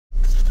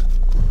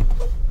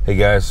Hey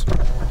guys,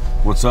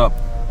 what's up?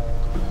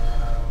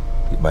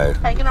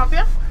 I can help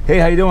you? Hey,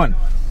 how you doing?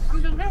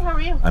 I'm doing good. How are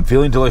you? I'm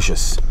feeling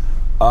delicious.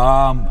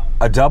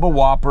 A double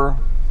Whopper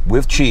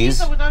with cheese.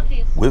 Cheese or without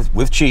cheese?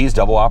 With cheese,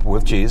 double Whopper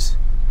with cheese.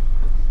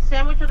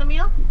 Sandwich or the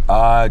meal?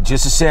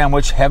 Just a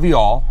sandwich, heavy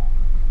all.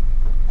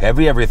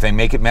 Heavy everything,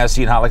 make it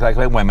messy and hot like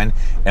women,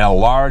 and a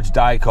large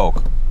Diet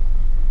Coke.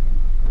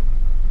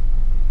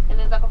 And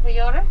is that for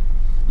your order?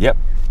 Yep.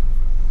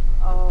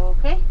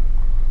 Okay.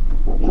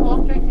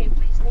 12:13,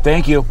 please.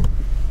 Thank you.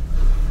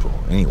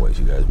 Anyways,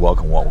 you guys,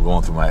 welcome. We're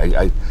going through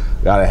I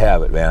gotta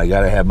have it, man. I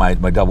gotta have my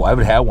double. I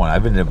haven't had one.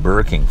 I've been in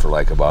Burger King for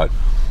like about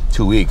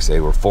 2 weeks. They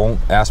were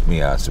asked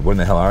me, I said, when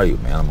the hell are you,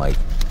 man? I'm like,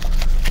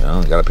 you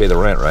know, gotta pay the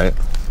rent, right?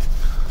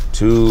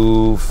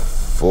 2,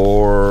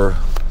 4,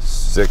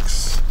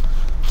 6,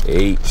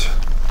 8,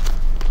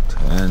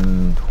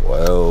 10,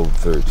 12,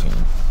 13.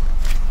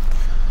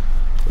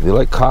 If you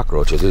like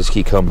cockroaches, they just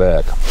keep coming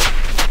back.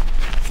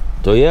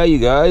 So yeah, you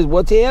guys,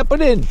 what's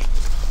happening?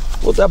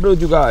 What's happening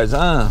with you guys,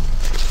 huh?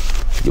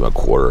 Give them a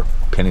quarter.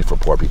 Pennies for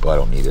poor people, I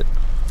don't need it.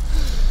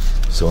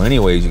 So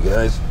anyways, you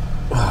guys,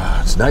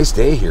 it's a nice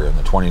day here on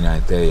the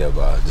 29th day of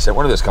December.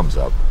 When this comes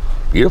up,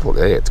 beautiful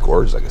day. It's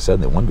gorgeous. Like I said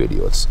in the one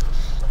video, it's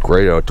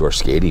great outdoor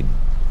skating.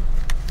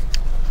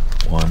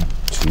 1,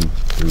 2,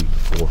 3,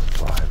 4,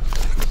 5,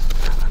 6,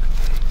 7,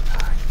 8,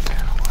 9,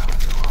 10, 11,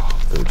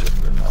 12,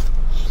 13, good enough.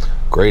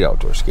 Great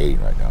outdoor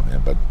skating right now,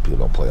 man, but people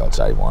don't play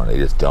outside anymore. They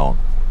just don't.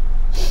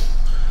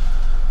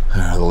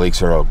 The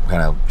lakes are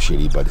kind of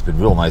shitty, but it's been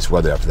real nice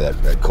weather after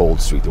that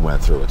cold streak that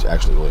went through. It's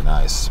actually really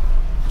nice.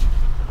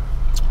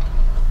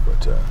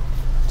 But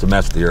it's a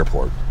mess at the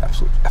airport.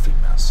 Absolute effing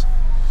mess.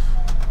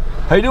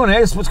 How you doing,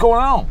 Ace? What's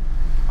going on?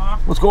 Huh?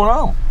 What's going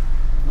on?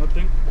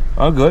 Nothing.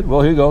 Oh, good.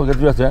 Well, here you go. Get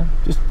the rest there.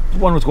 Just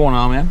wondering what's going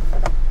on, man.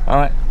 All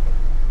right.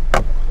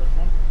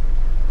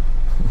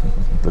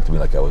 Looked at me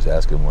like I was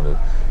asking one of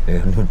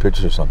the new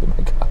pictures or something.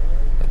 My God.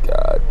 My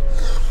God.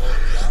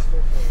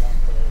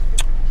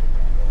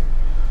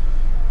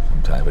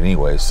 Sometime. But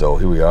anyway, so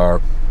here we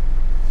are.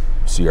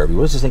 CRV.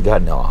 What's this thing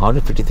got now?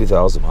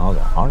 153,000 miles.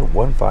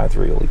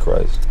 153. Holy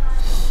Christ.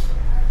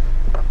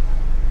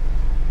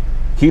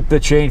 Keep the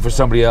change for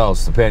somebody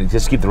else. The penny.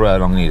 Just keep the red. I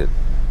don't need it.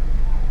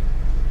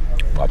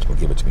 Watch. We'll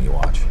give it to me. You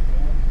watch.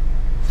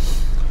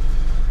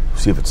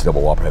 See if it's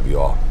double Whopper heavy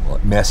all.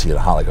 Messy and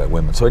hot like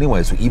women. So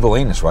anyway, so Evil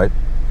Anus, right?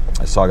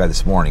 I saw a guy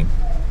this morning.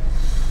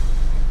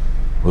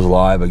 Was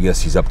live. I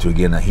guess he's up to it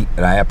again.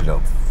 And I happen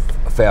to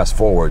fast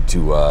forward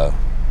to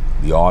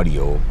the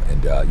audio,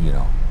 and you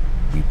know,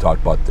 we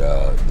talked about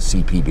the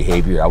CP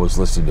behavior. I was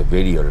listening to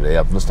video today.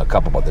 I've listened to a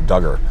couple about the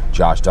Duggar,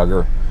 Josh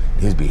Duggar,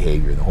 his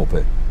behavior and the whole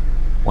thing.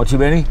 Want too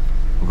many?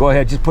 Well, go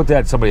ahead. Just put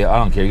that somebody. I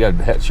don't care. You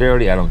got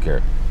charity. I don't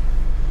care.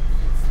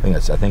 I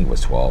think it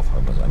was 12. I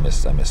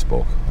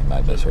misspoke.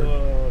 I misheard.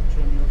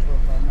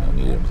 I don't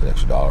need it. It's an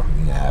extra $1.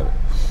 You can have it.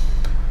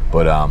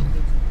 But I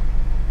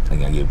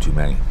think I gave him too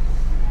many.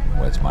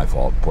 Well, it's my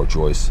fault. Poor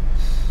choice.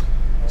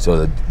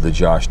 So the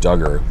Josh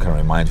Duggar kind of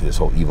reminds me of this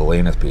whole Evil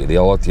Anus behavior. They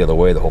all looked the other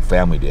way. The whole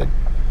family did.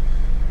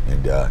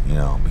 And you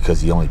know,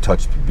 because he only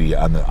touched me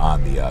on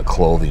the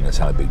clothing, it's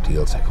not a big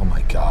deal. It's like, oh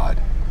my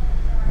God.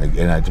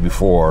 And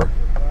before,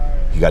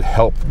 he got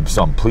help from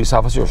some police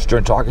officer or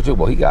Stern talking to.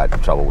 Well, he got in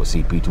trouble with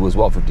CP2 as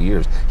well, 50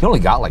 years. He only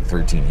got like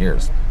 13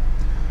 years.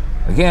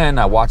 Again,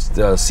 I watched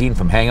the scene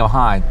from Hang 'em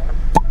High,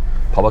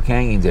 public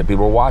hangings, and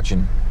people were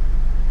watching.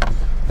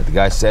 Like the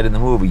guy said in the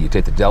movie, you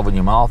take the devil in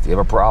your mouth, you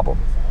have a problem.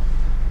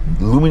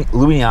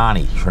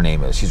 Lumiani, her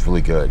name is. She's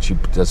really good. She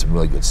does some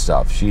really good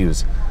stuff. She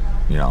was,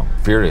 you know,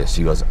 furious.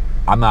 She goes,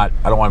 I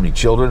don't want any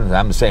children.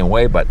 I'm the same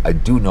way, but I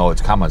do know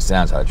it's common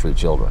sense how to treat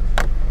children.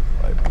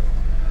 Right?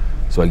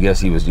 So I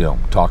guess he was, you know,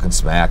 talking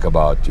smack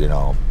about, you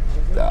know,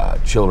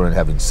 children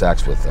having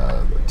sex with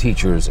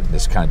teachers and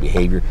this kind of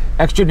behavior.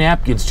 Extra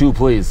napkins too,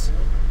 please.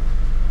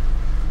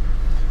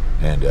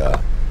 And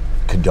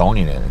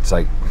condoning it. It's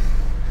like,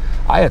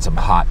 I had some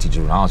hot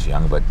teachers when I was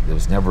young, but there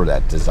was never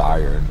that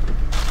desire.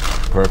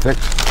 Perfect.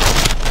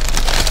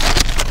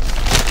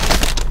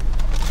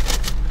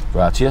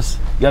 Gracias.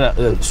 You got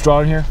a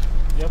straw in here?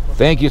 Yep.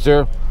 Thank you,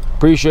 sir.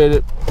 Appreciate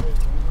it.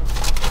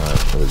 All right,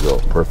 there we go.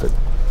 Perfect.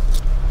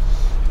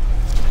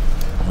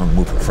 I'm gonna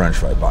move for French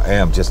fry, but I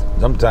am just,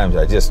 sometimes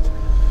you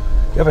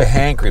have a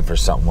hankering for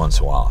something once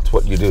in a while. It's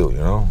what you do, you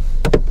know?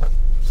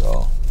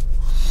 So,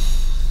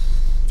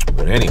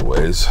 but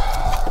anyways.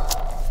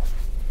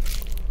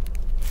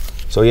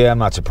 So yeah, I'm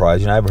not surprised.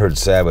 You know, I haven't heard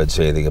Savage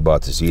say anything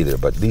about this either.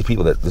 But these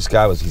people he's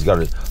got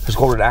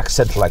an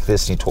accent like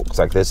this, and he talks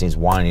like this, and he's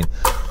whining.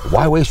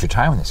 Why waste your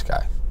time with this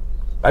guy?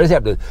 I just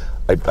have to.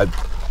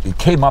 It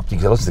came up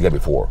because I listened to the guy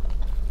before.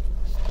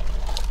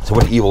 So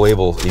what Evil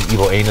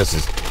Anus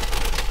is,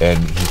 and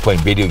he's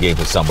playing video games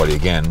with somebody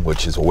again,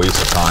 which is a waste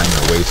of time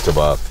and a waste of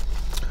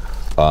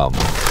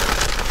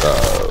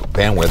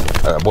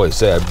bandwidth. Boy,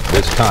 said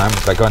waste of time.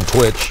 It's like on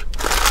Twitch.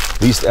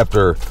 At least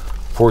after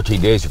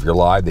 14 days, if you're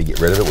live, they get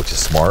rid of it, which is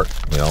smart,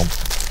 you know.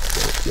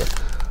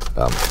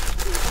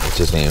 What's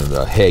his name?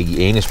 Haggy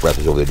Anus Breath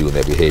is over there doing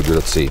that behavior.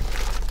 Let's see.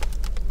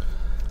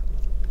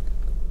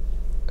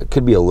 It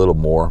could be a little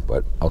more,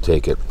 but I'll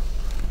take it.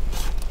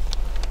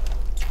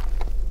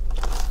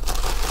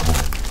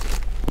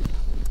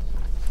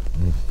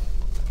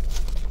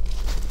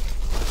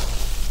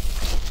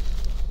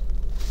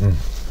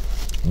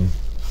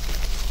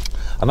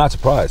 I'm not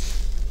surprised,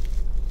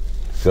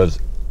 because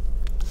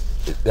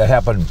that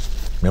happened.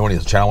 Remember when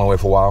the channel went away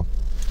for a while?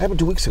 It happened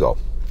 2 weeks ago.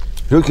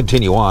 It would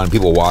continue on.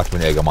 People watch me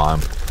and egg them on.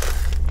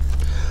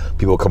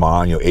 People come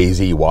on. You know, AZ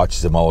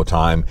watches them all the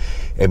time.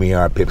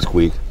 MER,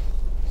 Pipsqueak.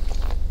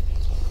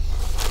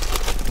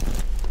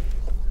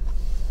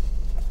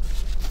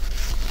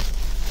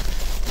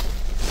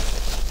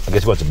 I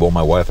guess he wants to blow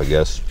my wife, I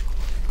guess.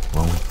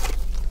 Well,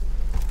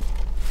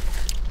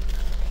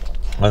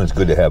 I think it's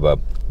good to have a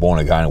blowing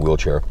a guy in a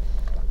wheelchair.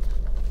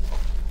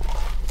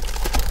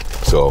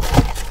 So,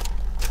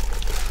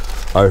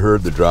 I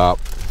heard the drop.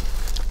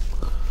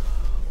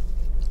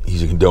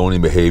 He's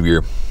condoning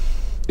behavior.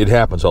 It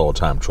happens all the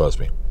time, trust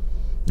me,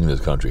 in this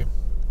country.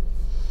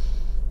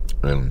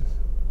 And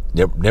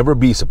never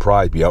be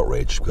surprised, be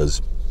outraged,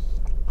 because,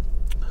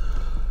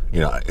 you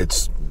know,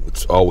 it's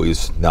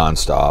always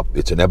nonstop.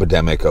 It's an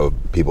epidemic of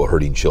people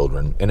hurting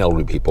children and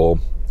elderly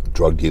people.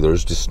 Drug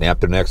dealers just snap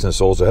their necks and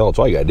souls to hell. That's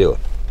all you gotta do.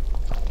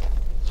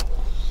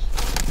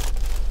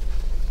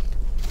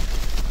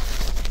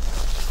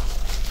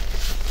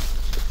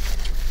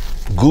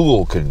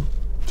 Google can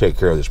take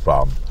care of this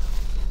problem.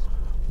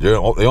 They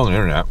own the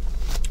internet.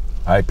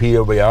 IP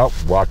everybody out,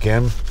 walk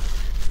in.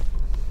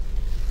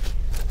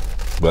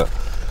 But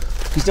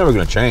he's never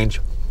going to change.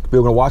 People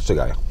are going to watch the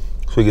guy.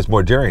 So he gets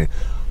more daring.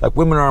 Like,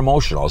 women are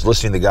emotional. I was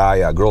listening to the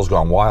guy, Girls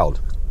Gone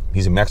Wild.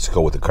 He's in Mexico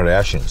with the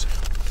Kardashians.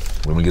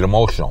 Women get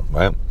emotional,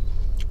 right?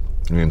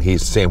 I mean, he's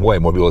the same way.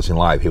 More people listen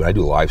live. Hey, when I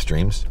do live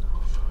streams,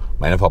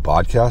 my NFL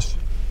podcast,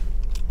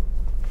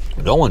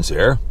 no one's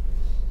there.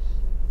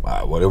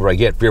 Whatever I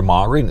get,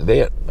 fear-mongering, they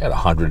had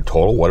 100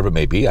 total, whatever it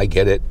may be. I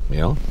get it, you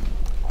know.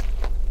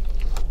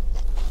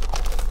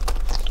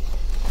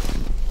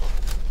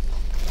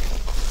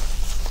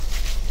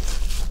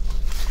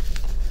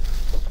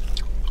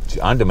 It's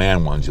the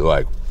on-demand ones you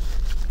like.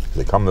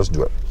 They come listen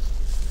to it.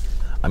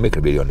 I'm making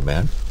a video on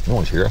demand. No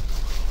one's here.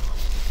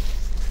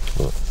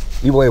 But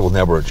Evil A will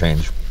never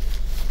change.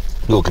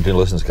 He'll continue to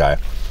listen to this guy.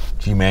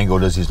 G Mango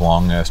does these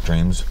long-ass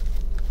streams.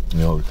 You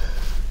know,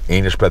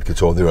 Anish Breath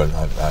gets over there on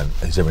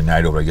his every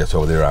night over. I gets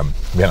over there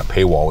behind a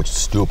paywall, which is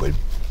stupid.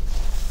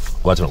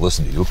 Well, that's going to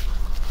listen to you.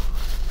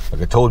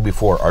 Like I told you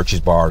before,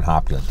 Archie's Bar in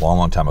Hopkins,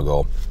 long time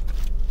ago.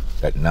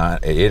 At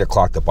 8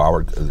 o'clock, the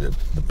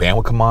band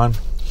would come on.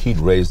 He'd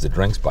raise the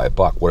drinks by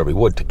 $1, whatever he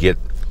would, to pay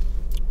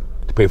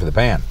for the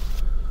band.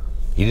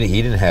 He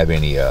didn't have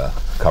any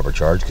cover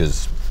charge,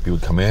 because people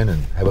would come in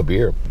and have a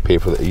beer, you'd pay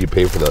for the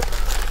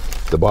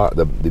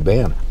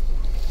band.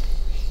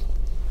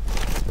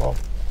 Well,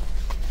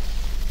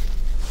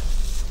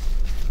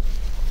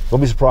 don't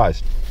be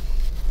surprised.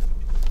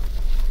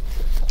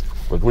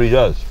 Look what he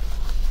does.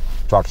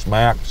 Talk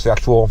smack,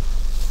 sexual.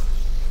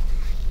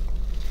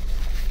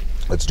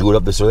 Let's do it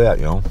up this or that,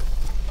 you know.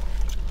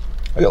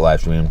 I get live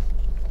streaming.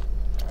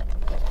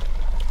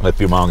 Like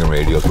fear-mongering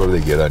radios, whatever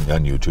they get on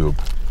YouTube.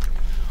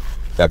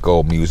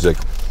 Echo music.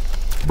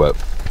 But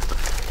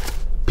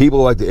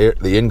people like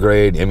the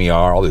In-Grade, MER,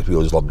 all these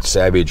people just love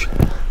Savage.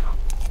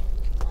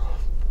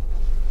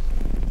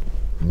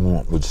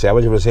 Would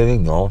Savage ever say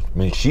anything? No. I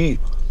mean, she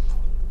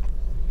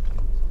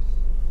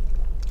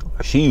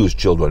used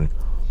children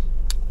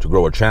to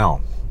grow a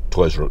channel.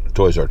 Toys are,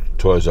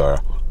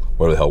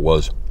 whatever the hell it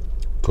was.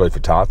 Toys for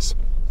Tots.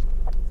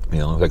 You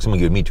know, like someone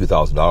gave me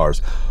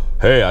 $2,000.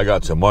 Hey, I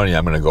got some money.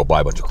 I'm going to go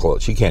buy a bunch of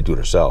clothes. She can't do it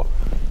herself.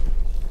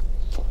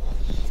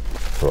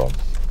 So,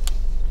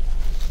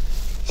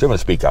 she's going to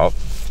speak out.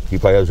 He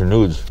probably has her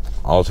nudes.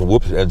 All of a sudden,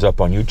 whoops, it ends up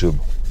on YouTube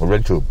or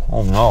RedTube.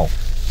 Oh no.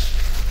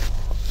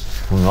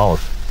 Who knows?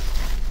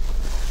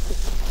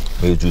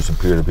 Maybe do some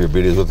peer-to-peer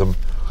videos with them.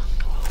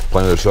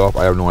 Playing with herself.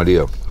 I have no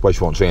idea. Why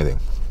she won't say anything.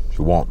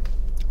 She won't.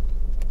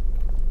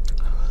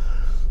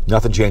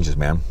 Nothing changes,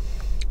 man.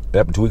 It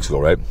happened 2 weeks ago,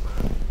 right?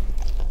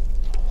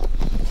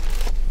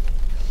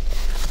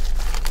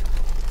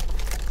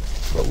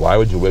 But why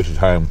would you waste your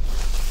time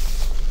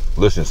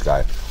listening to this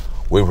guy,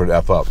 waiting for it to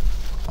F up?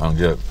 I don't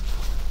get it.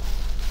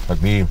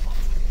 Like me,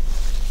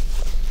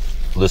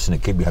 listen to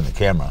kid behind the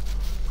camera,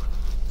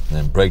 and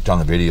then break down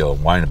the video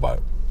and whine about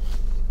it.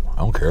 I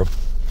don't care.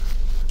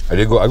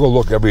 I go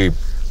look every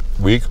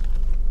week.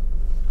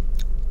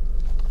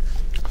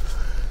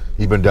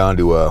 He's been down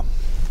to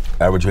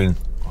averaging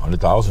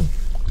 100,000.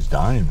 He's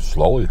dying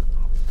slowly.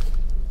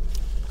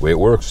 The way it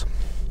works.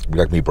 It'd be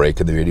like me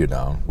breaking the video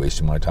down,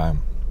 wasting my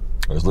time.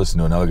 I was listening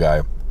to another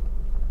guy,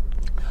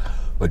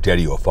 like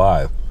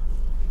Daddy05,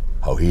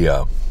 how he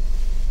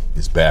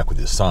is back with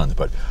his sons,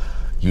 but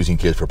using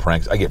kids for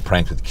pranks. I get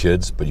pranked with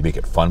kids, but you make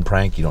it fun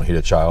prank. You don't hit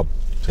a child.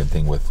 Same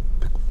thing with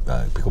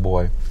Pickle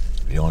Boy.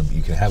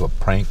 You can have a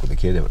prank with a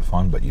kid, have it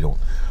fun, but you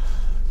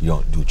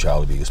don't do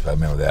child abuse. But I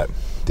remember that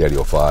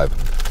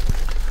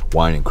Daddy05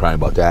 whining and crying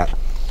about that.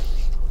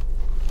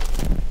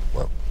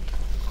 Well,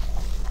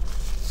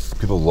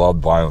 people love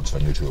violence on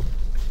YouTube.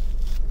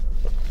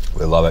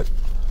 They love it.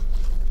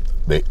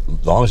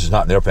 As long as it's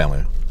not in their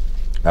family,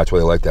 that's why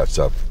they like that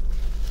stuff.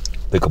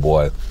 Pickle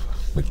Boy,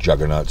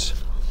 McJuggernuts,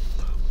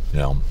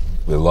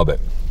 they love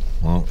it.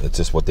 Well, it's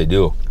just what they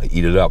do. They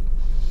eat it up.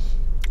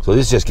 So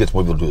this just gets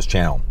more people to this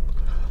channel.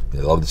 They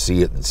love to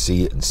see it and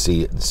see it and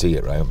see it and see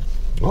it, right?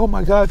 Oh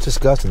my God, it's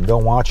disgusting.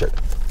 Don't watch it.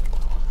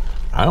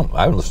 I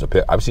haven't listened to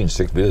Pig. I've seen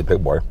 6 videos of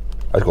Pig Boy.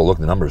 I just go look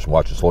at the numbers and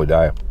watch it slowly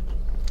die.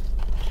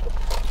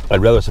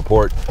 I'd rather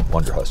support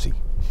Wonder Hussy,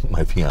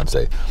 my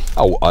fiance.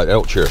 Oh, I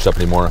don't share stuff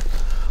anymore.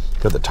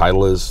 What the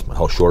title is,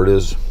 how short it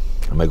is.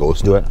 I might go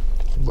listen to it.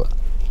 But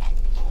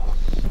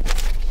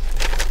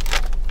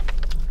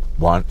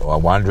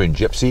Wandering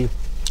Gypsy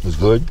was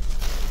good.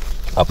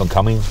 Up and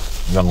coming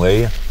young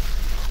lady.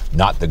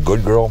 Not the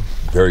Good Girl,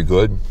 very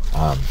good.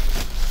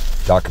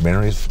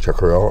 Documentaries, check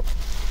her out.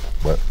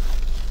 But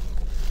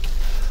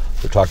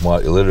they're talking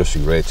about illiteracy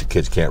rates that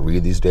kids can't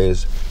read these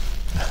days.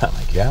 I'm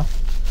like, yeah.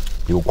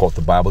 People quote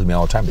the Bible to me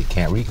all the time. They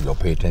can't read because they don't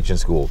pay attention in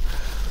school.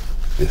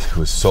 It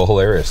was so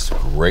hilarious.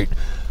 Great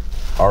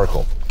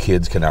article.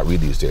 Kids cannot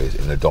read these days,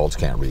 and adults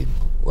can't read.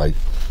 Like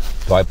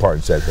Dolly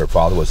Parton said, her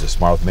father was the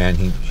smartest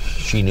man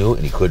she knew,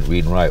 and he couldn't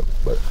read and write.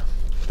 But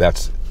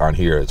that's on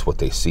here. It's what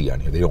they see on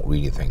here. They don't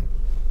read anything.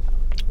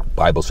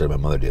 Bible said my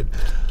mother did.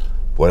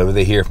 Whatever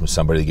they hear from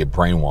somebody, they get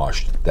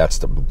brainwashed. That's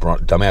the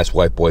dumbass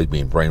white boys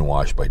being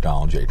brainwashed by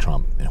Donald J.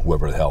 Trump and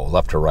whoever the hell,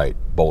 left or right,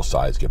 both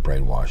sides get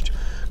brainwashed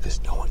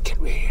because no one can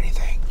read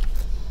anything.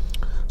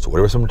 So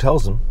whatever someone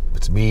tells them, if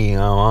it's me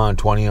on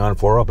 20 on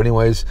 4 up,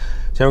 anyways,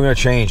 it's never going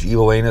to change.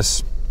 Evil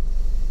anus,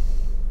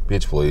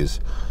 bitch, please.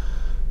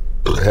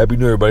 Happy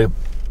New Year, everybody.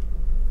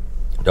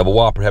 Double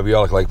Whopper, have you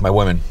all like my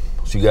women.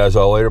 See you guys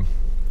all later.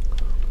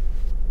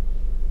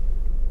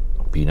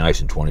 Be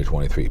nice in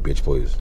 2023, bitch, please.